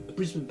Tritium, a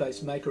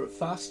Brisbane-based maker of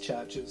fast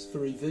chargers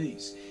for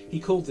EVs. He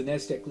called the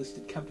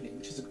Nasdaq-listed company,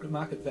 which has a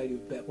market value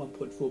of about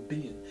 $1.4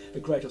 billion, a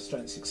great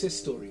Australian success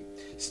story.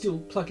 Still,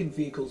 plug-in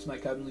vehicles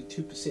make only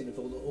 2% of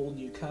all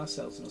new car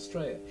sales in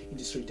Australia,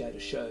 industry data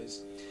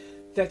shows.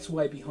 That's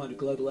way behind a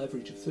global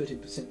average of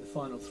 13% in the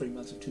final 3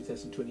 months of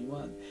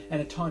 2021,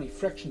 and a tiny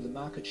fraction of the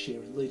market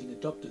share in leading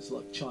adopters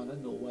like China,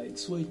 Norway and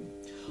Sweden.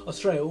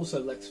 Australia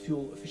also lacks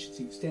fuel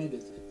efficiency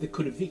standards that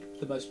could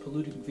evict the most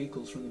polluting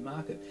vehicles from the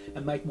market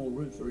and make more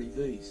room for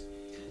EVs.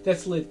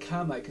 That's led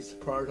car makers to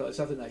prioritise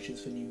other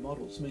nations for new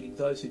models, meaning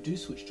those who do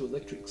switch to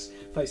electrics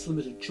face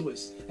limited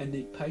choice and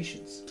need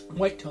patience.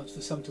 Wait times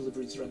for some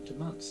deliveries run to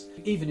months.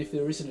 Even if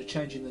there isn't a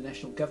change in the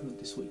national government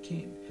this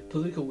weekend,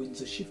 political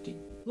winds are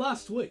shifting.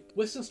 Last week,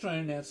 Western Australia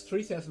announced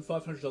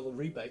 $3,500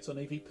 rebates on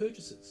EV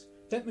purchases.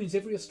 That means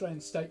every Australian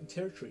state and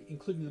territory,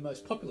 including the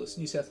most populous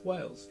New South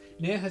Wales,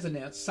 now has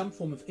announced some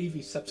form of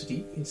EV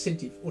subsidy,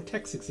 incentive or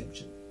tax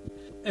exemption.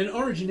 And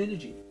Origin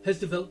Energy has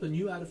developed a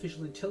new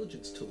artificial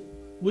intelligence tool,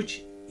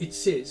 which it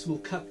says will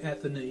cut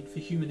out the need for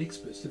human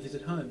experts to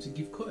visit homes and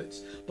give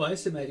quotes by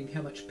estimating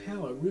how much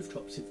power a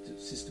rooftop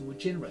system would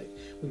generate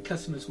when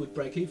customers would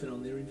break even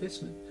on their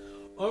investment.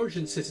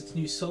 Origin says its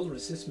new solar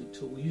assessment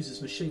tool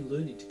uses machine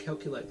learning to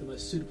calculate the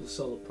most suitable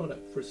solar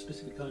product for a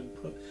specific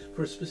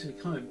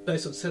home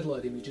based on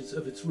satellite images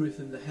of its roof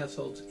and the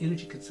household's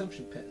energy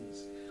consumption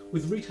patterns.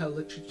 With retail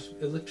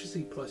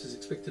electricity prices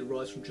expected to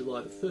rise from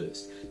July the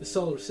 1st, the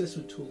solar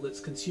assessment tool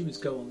lets consumers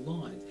go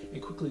online and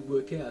quickly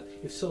work out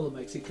if solar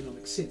makes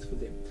economic sense for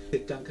them,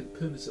 said Duncan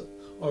Permazel,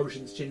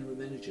 Origin's General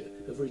Manager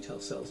of Retail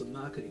Sales and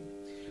Marketing.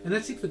 And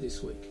that's it for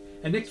this week.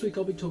 And next week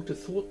I'll be talking to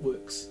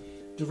ThoughtWorks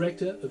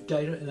Director of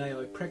Data and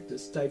AI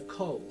Practice, Dave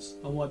Coles,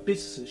 on why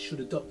businesses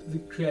should adopt the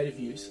creative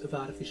use of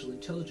artificial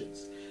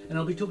intelligence. And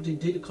I'll be talking to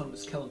Indeed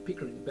economist Callum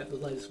Pickering about the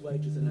latest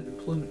wages and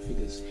unemployment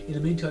figures. In the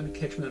meantime, you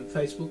can catch me on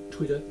Facebook,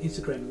 Twitter,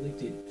 Instagram and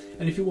LinkedIn.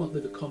 And if you want,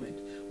 leave a comment.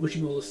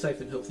 Wishing you all a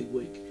safe and healthy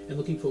week, and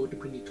looking forward to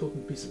bringing you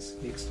Talking Business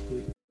next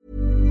week.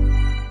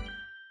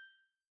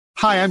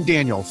 Hi, I'm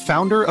Daniel,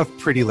 founder of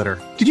Pretty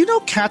Litter. Did you know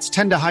cats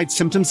tend to hide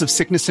symptoms of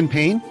sickness and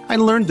pain? I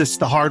learned this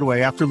the hard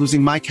way after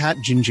losing my cat,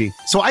 Gingy.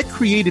 So I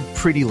created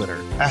Pretty Litter,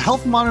 a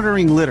health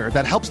monitoring litter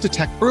that helps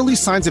detect early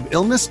signs of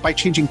illness by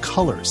changing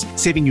colors,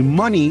 saving you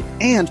money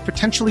and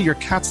potentially your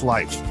cat's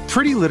life.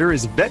 Pretty Litter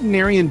is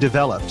veterinarian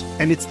developed,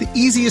 and it's the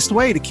easiest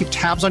way to keep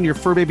tabs on your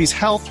fur baby's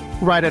health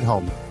right at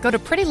home. Go to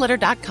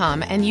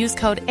prettylitter.com and use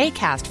code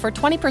ACAST for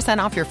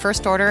 20% off your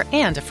first order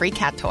and a free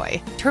cat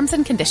toy. Terms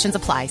and conditions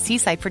apply. See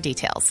site for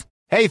details.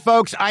 Hey,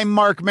 folks, I'm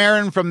Mark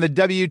Maron from the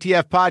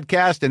WTF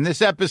Podcast, and this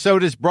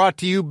episode is brought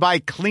to you by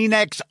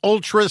Kleenex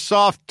Ultra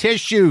Soft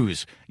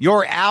Tissues,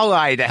 your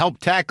ally to help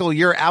tackle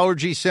your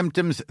allergy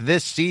symptoms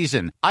this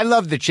season. I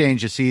love the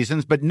change of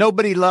seasons, but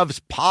nobody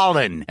loves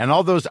pollen and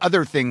all those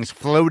other things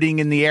floating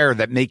in the air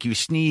that make you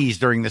sneeze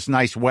during this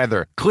nice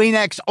weather.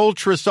 Kleenex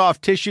Ultra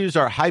Soft Tissues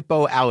are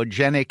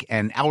hypoallergenic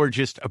and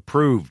allergist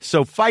approved,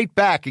 so fight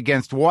back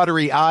against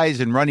watery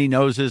eyes and runny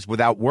noses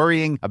without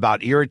worrying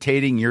about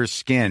irritating your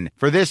skin.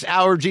 For this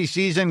allergy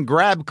season,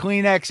 grab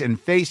Kleenex and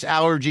face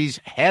allergies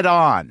head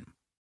on.